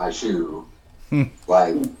thrown at my shoe.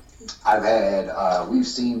 Like I've had we've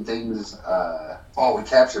seen things. We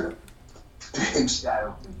captured a big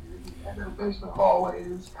shadow figure in the basement hallway. It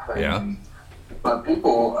was crazy. Yeah. But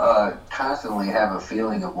people constantly have a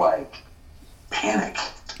feeling of like panic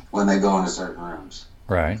when they go into certain rooms.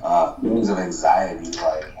 Right. Feelings of anxiety,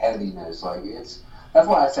 like heaviness, like that's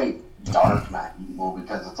why I say dark, not evil,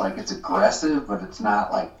 because it's like it's aggressive, but it's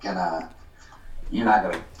not like you're not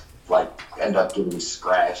gonna like end up getting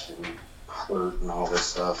scratched and hurt and all this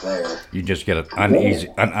stuff there. You just get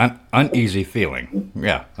an uneasy feeling.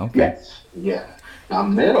 Yeah. Okay. Yes. Yeah. Now,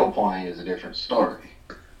 Middle Point is a different story.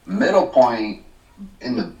 Middle Point,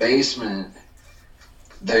 in the basement,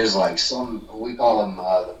 there's like we call him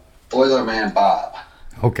the Boiler Man Bob.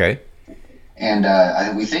 Okay.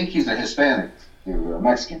 And we think he's a Hispanic dude or a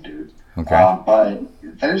Mexican dude. Okay. But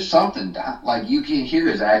there's something, like you can hear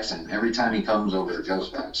his accent every time he comes over to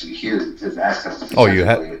Ghost Box. You hear his accent. Oh, you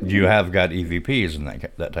have got EVPs and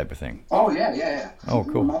that type of thing. Oh, yeah. Oh,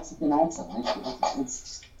 cool. Mexican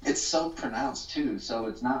accent. It's so pronounced, too, so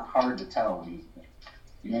it's not hard to tell.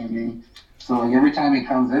 You know what I mean? So, like, every time he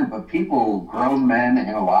comes in, but people, grown men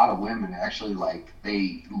and a lot of women, actually, like,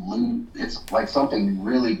 they lose. It's like something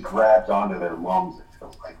really grabs onto their lungs. It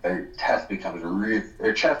feels like their chest becomes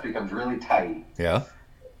really tight. Yeah.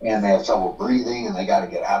 And they have trouble breathing, and they got to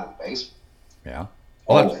get out of the basement. Yeah.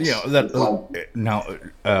 Well, now,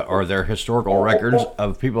 are there historical records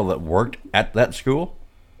of people that worked at that school?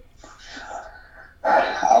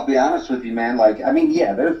 I'll be honest with you, man. Like, I mean,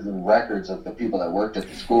 yeah, there's the records of the people that worked at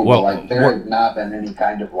the school, but like, there have not been any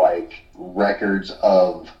kind of like records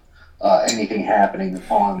of anything happening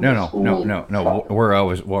on the school. No. Where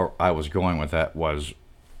I was going with that was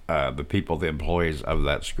the people, the employees of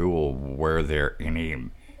that school. Were there any,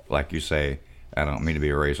 like you say, I don't mean to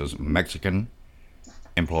be a racist, Mexican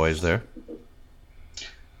employees there?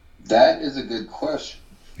 That is a good question.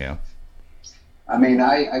 Yeah. I mean,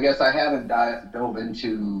 I guess I haven't dove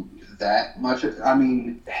into that much. I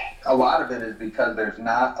mean, a lot of it is because there's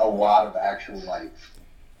not a lot of actual, like,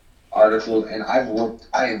 articles, and I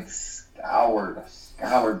have scoured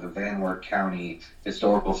the Van Wert County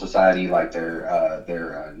Historical Society, like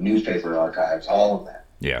their newspaper archives, all of that.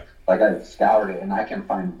 Yeah. Like, I've scoured it, and I can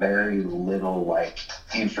find very little, like,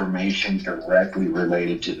 information directly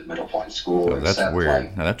related to the Middle Point School. So that's weird.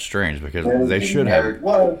 Like, now, that's strange, because they should have...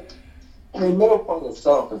 I mean, Middle Point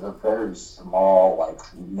itself is a very small, like,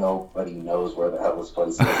 nobody knows where the hell this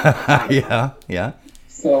place is. Yeah.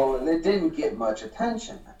 So it didn't get much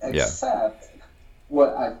attention, except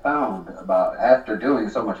what I found about after doing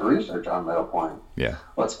so much research on Middle Point. Yeah.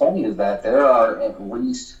 What's funny is that there are at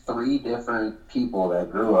least 3 different people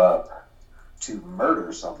that grew up to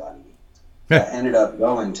murder somebody that ended up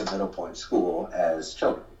going to Middle Point School as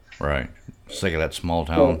children. Right. Sick of that small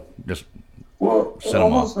town. Well, it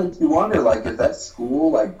almost makes you wonder, like, is that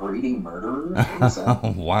school, like, breeding murderers?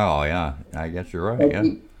 Wow, yeah. I guess you're right, yeah.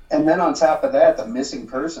 And then on top of that, the missing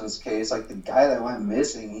persons case, like, the guy that went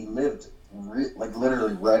missing, he lived, like,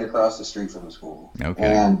 literally right across the street from the school.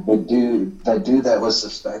 Okay. And the dude that was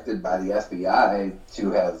suspected by the FBI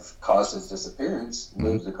to have caused his disappearance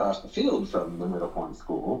lives across the field from the Middle Point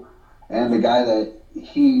School. And the guy that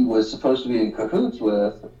he was supposed to be in cahoots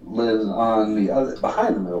with lives on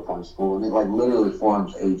behind the Middle Point School, and it like literally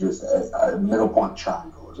forms a Middle Point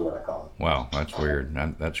triangle is what I call it. Wow, that's weird.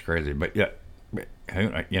 That's crazy. But yeah,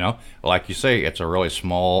 you know, like you say, it's a really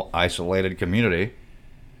small, isolated community.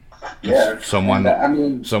 Yeah. Someone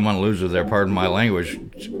loses their, pardon my language,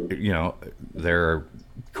 you know, their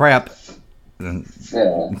crap, then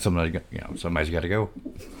somebody's got to go.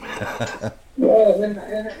 Yeah, and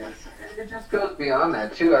it just goes beyond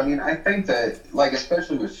that, too. I mean, I think that, like,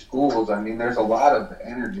 especially with schools, I mean, there's a lot of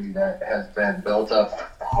energy that has been built up by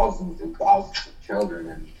thousands and thousands of children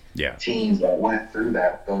and teens that went through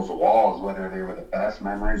those walls, whether they were the best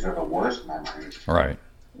memories or the worst memories. Right.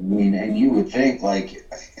 I mean, and you would think, like,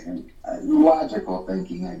 logical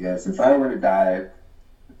thinking, I guess, if I were to die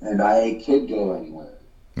and I could go anywhere,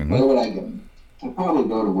 where would I go? I'd probably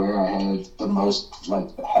go to where I had the most,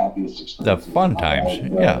 like, the happiest experience. The fun times,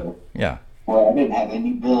 yeah. Where I didn't have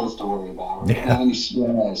any bills to worry about, or didn't have any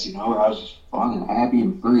stress, you know, where I was just fun and happy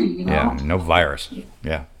and free, you know? Yeah, no virus,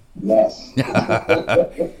 yeah. Yes.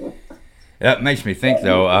 That makes me think,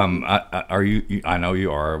 though, are you, I know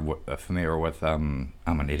you are familiar with, I'm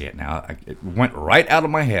an idiot now, it went right out of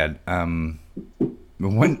my head, when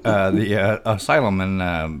the asylum in,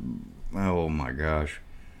 oh my gosh,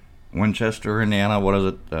 Winchester, Indiana, what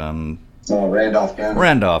is it? Randolph County.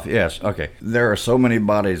 Randolph, yes. Okay. There are so many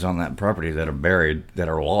bodies on that property that are buried, that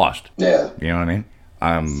are lost. Yeah. You know what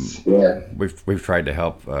I mean? We've tried to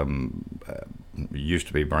help, used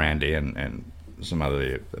to be Brandy and some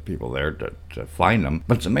other the people there to find them.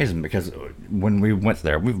 But it's amazing because when we went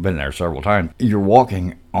there, we've been there several times, you're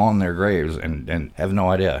walking on their graves and have no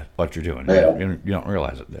idea what you're doing. Yeah. You don't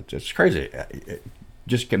realize it. It's crazy. It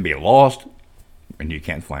just can be lost, and you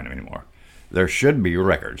can't find them anymore. There should be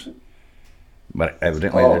records, but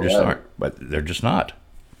evidently there just aren't. But they're just not,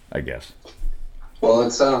 I guess. Well,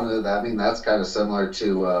 it sounded. I mean, that's kind of similar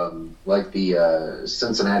to like the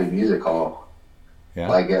Cincinnati Music Hall. Yeah.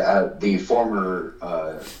 Like the former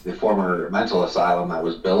mental asylum that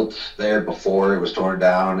was built there before it was torn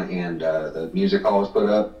down and the music hall was put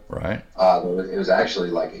up. Right. It was actually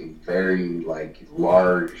like a very like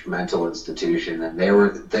large mental institution, and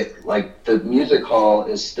the music hall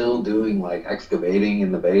is still doing like excavating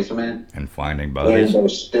in the basement and finding bodies. And they're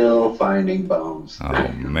still finding bones. Oh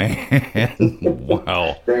man!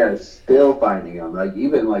 Wow. They are still finding them. Like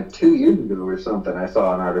even like 2 years ago or something, I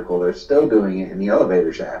saw an article. They're still doing it in the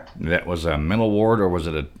elevator shaft. That was a mental ward, or was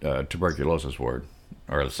it a tuberculosis ward,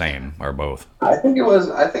 or the same, or both? I think it was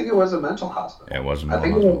a mental hospital. It was a I mental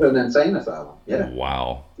think hospital. it was an insane asylum. Yeah.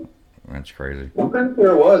 Wow, that's crazy. I'm pretty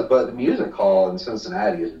sure it was, but the music hall in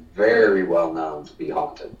Cincinnati is very well known to be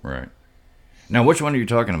haunted. Right. Now, which one are you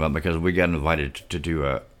talking about? Because we got invited to do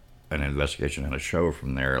an investigation and a show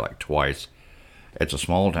from there like twice. It's a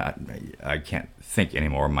small town. I can't think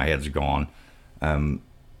anymore. My head's gone.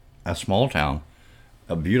 A small town,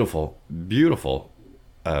 a beautiful, beautiful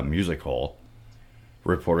music hall.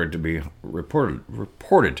 Reported to be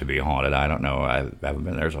haunted. I don't know. I haven't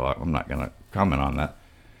been there, so I'm not going to comment on that.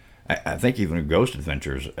 I think even Ghost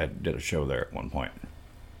Adventures did a show there at one point.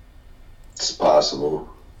 It's possible.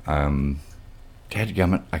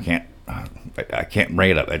 Dadgummit, I can't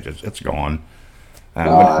bring it up. It's gone.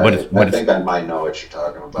 I think I might know what you're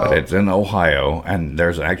talking about. But it's in Ohio, and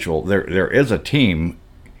there's there is a team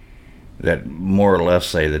that more or less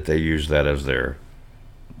say that they use that as their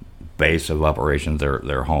base of operations,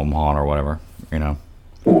 their home haunt or whatever, you know.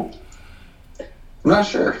 I'm not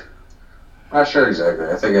sure. Not sure exactly.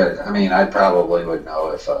 I probably would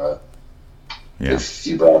know if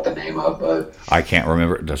you brought the name up, but I can't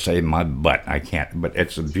remember to save my butt. I can't. But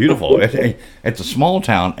it's beautiful. It's a small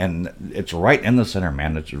town, and it's right in the center,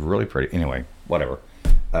 man. It's really pretty. Anyway, whatever.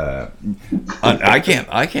 I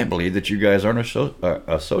can't believe that you guys aren't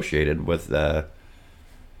associated with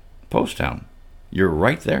Post Town. You're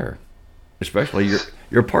right there. Especially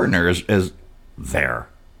your partner is there.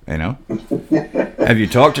 You know. Have you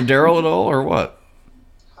talked to Daryl at all, or what?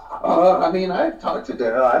 I've talked to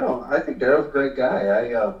Daryl. I think Daryl's a great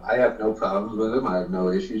guy. I have no problems with him. I have no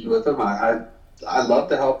issues with him. I love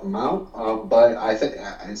to help him out. But I think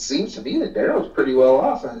it seems to me that Daryl's pretty well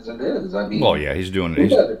off as it is. Well, yeah, he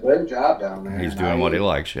does a great job down there. He's doing what he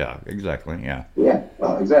likes. Yeah, exactly. Yeah. Yeah,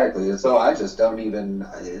 well, exactly. And so I just don't even.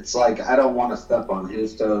 It's like I don't want to step on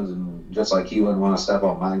his toes, and just like he wouldn't want to step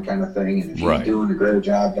on mine, kind of thing. And if he's doing a great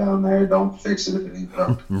job down there, don't fix it if it ain't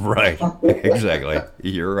broke. Right. Exactly.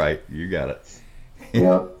 You're right. You got it.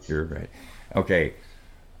 Yeah. You're right. Okay.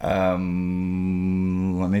 Let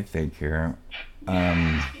me think here.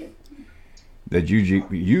 The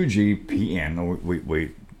UGPN,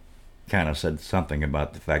 we kind of said something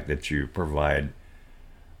about the fact that you provide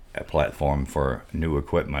a platform for new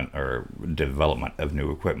equipment or development of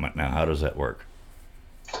new equipment. Now, how does that work?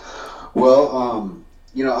 Well,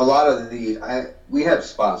 a lot of we have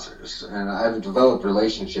sponsors, and I've developed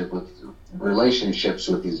relationships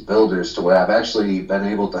with these builders to where I've actually been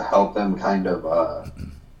able to help them kind of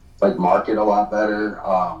market a lot better.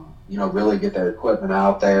 Really get their equipment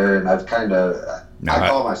out there, and I've kind of I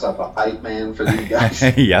call myself a hype man for these guys.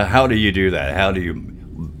 Yeah, how do you do that? How do you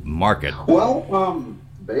market? Well,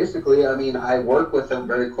 basically, I work with them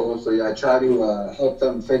very closely. I try to help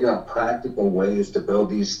them figure out practical ways to build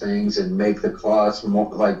these things and make the costs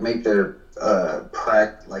more, make their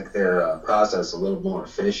process a little more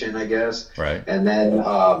efficient, I guess. Right. And then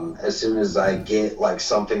as soon as I get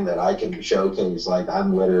something that I can showcase,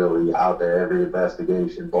 I'm literally out there every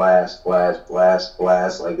investigation, blast.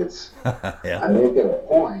 It's yeah. I make it a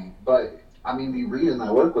point, but the reason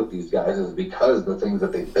I work with these guys is because the things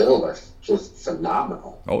that they build are just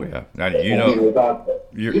phenomenal. Oh yeah, now, you know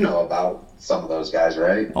about some of those guys,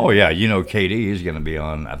 right? Oh yeah, KD is going to be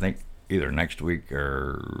on, I think, either next week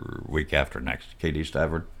or week after next. KD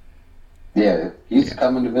Stafford. Yeah, he's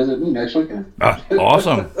coming to visit me next weekend.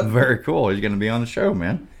 Awesome, very cool. He's going to be on the show,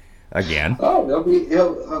 man. Again. Oh,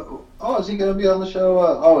 is he going to be on the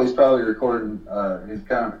show? He's probably recording. He's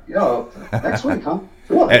kind of next week, huh?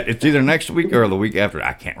 What? It's either next week or the week after.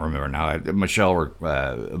 I can't remember now. Michelle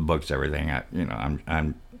books everything.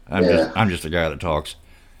 I'm just a guy that talks.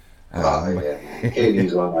 Yeah.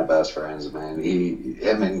 Katie's one of my best friends, man.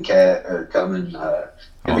 Him and Kat are coming.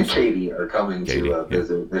 And Katie are coming to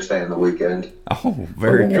visit. Yeah. They're staying the weekend. Oh,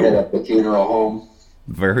 very cool. Head up the funeral home.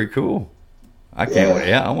 Very cool. I can't wait.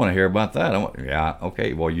 Yeah, I want to hear about that.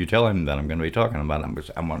 Okay. Well, you tell him that I'm going to be talking about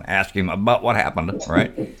it. I'm going to ask him about what happened,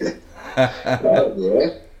 right?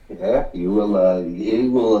 Yeah. You will. He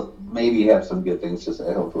will maybe have some good things to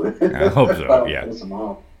say. Hopefully. I hope so.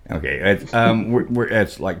 Yeah. Okay,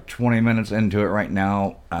 it's like 20 minutes into it right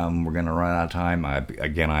now. We're going to run out of time. I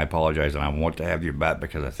apologize, and I want to have you back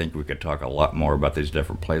because I think we could talk a lot more about these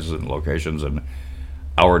different places and locations and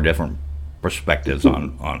our different perspectives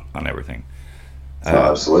on everything.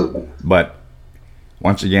 Absolutely. But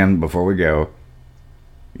once again, before we go,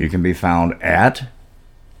 you can be found at...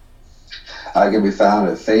 I can be found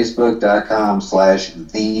at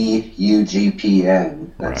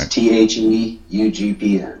facebook.com/theUGPN. That's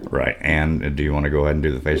THEUGPN. Right. And do you want to go ahead and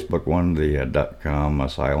do the Facebook one, the .com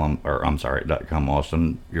asylum, or I'm sorry, .com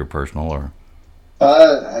Austin, your personal, or?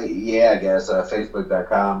 Yeah, I guess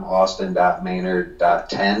facebook.com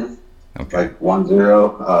austin.maynard.10. Okay. Like 10.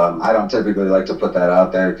 I don't typically like to put that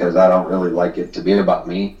out there because I don't really like it to be about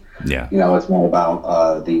me. Yeah. You know, it's more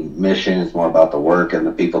about the mission. It's more about the work and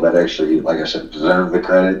the people that actually, like I said, deserve the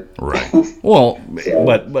credit. Right. Well, So-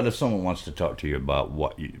 but if someone wants to talk to you about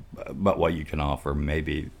what you can offer,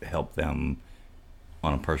 maybe help them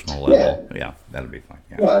on a personal level. Yeah, that'd be fine.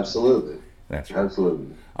 Yeah. Well, absolutely. That's right.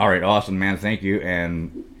 Absolutely. All right, awesome, man. Thank you,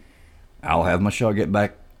 and I'll have Michelle get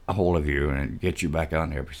back a hold of you and get you back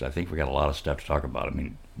on here because I think we got a lot of stuff to talk about. I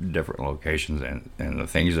mean, different locations and the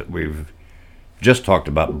things that we've just talked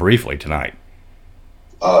about briefly tonight.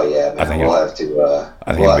 Oh yeah, man. We'll have to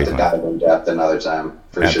dive in depth another time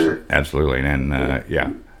for sure. Absolutely, and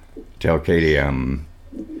yeah, tell Katie I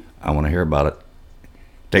want to hear about it.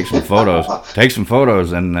 Take some photos. Take some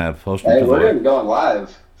photos and post them. Hey, we're even going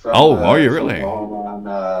live. From, are you really? Home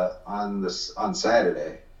on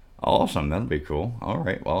Saturday. Awesome, that'd be cool. All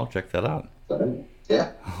right, well, I'll check that out. Yeah.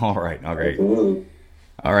 All right, okay. Absolutely.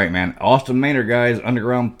 All right, man. Austin Maynard, guys,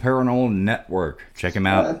 Underground Paranormal Network. Check him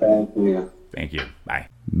out. Thank you. Thank you. Bye.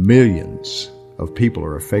 Millions of people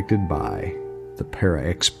are affected by the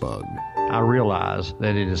Para-X bug. I realize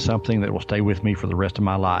that it is something that will stay with me for the rest of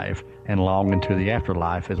my life and long into the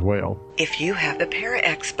afterlife as well. If you have the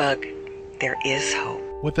Para-X bug, there is hope.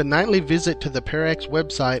 With a nightly visit to the Para-X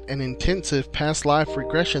website and intensive past life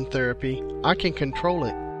regression therapy, I can control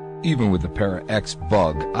it. Even with the Para-X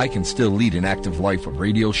bug, I can still lead an active life of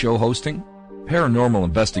radio show hosting, paranormal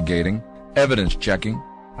investigating, evidence checking,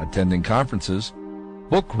 attending conferences,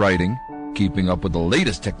 book writing, keeping up with the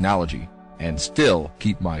latest technology, and still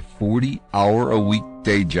keep my 40-hour-a-week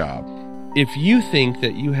day job. If you think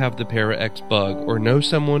that you have the Para-X bug or know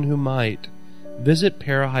someone who might, visit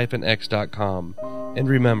para-x.com and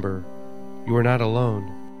remember, you are not alone.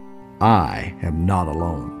 I am not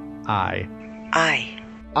alone. I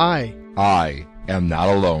am not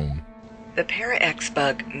alone. The Para-X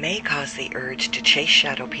bug may cause the urge to chase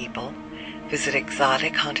shadow people, visit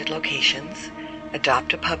exotic haunted locations,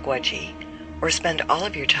 adopt a pugwudgie, or spend all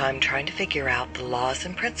of your time trying to figure out the laws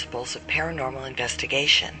and principles of paranormal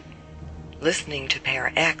investigation. Listening to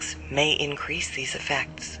Para-X may increase these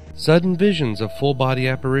effects. Sudden visions of full-body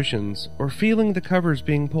apparitions, or feeling the covers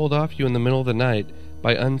being pulled off you in the middle of the night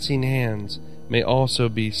by unseen hands, may also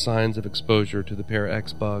be signs of exposure to the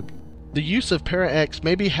Para-X bug. The use of Para-X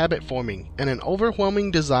may be habit-forming, and an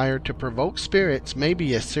overwhelming desire to provoke spirits may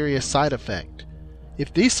be a serious side effect.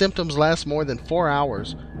 If these symptoms last more than 4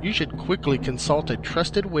 hours, you should quickly consult a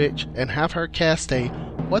trusted witch and have her cast a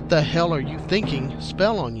 "What the hell are you thinking?"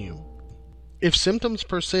 spell on you. If symptoms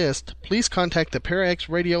persist, please contact the Para-X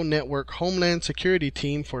Radio Network Homeland Security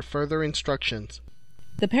Team for further instructions.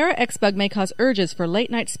 The Para-X bug may cause urges for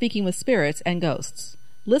late-night speaking with spirits and ghosts.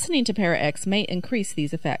 Listening to Para-X may increase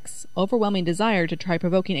these effects. Overwhelming desire to try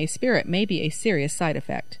provoking a spirit may be a serious side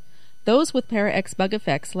effect. Those with Para-X bug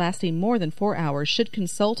effects lasting more than 4 hours should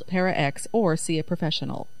consult Para-X or see a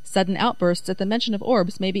professional. Sudden outbursts at the mention of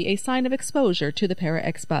orbs may be a sign of exposure to the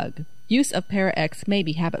Para-X bug. Use of Para-X may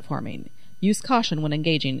be habit-forming. Use caution when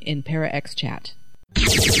engaging in Para-X chat.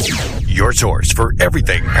 Your source for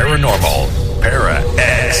everything paranormal.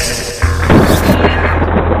 Para-X.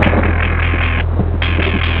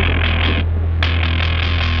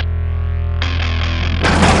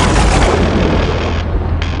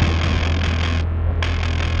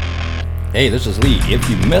 Hey, this is Lee. If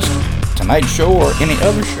you missed tonight's show or any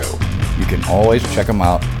other show, you can always check them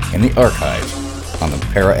out in the archives on the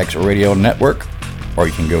Para-X Radio Network, or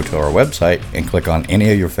you can go to our website and click on any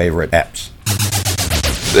of your favorite apps.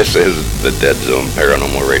 This is the Dead Zone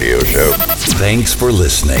Paranormal Radio Show. Thanks for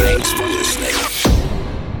listening.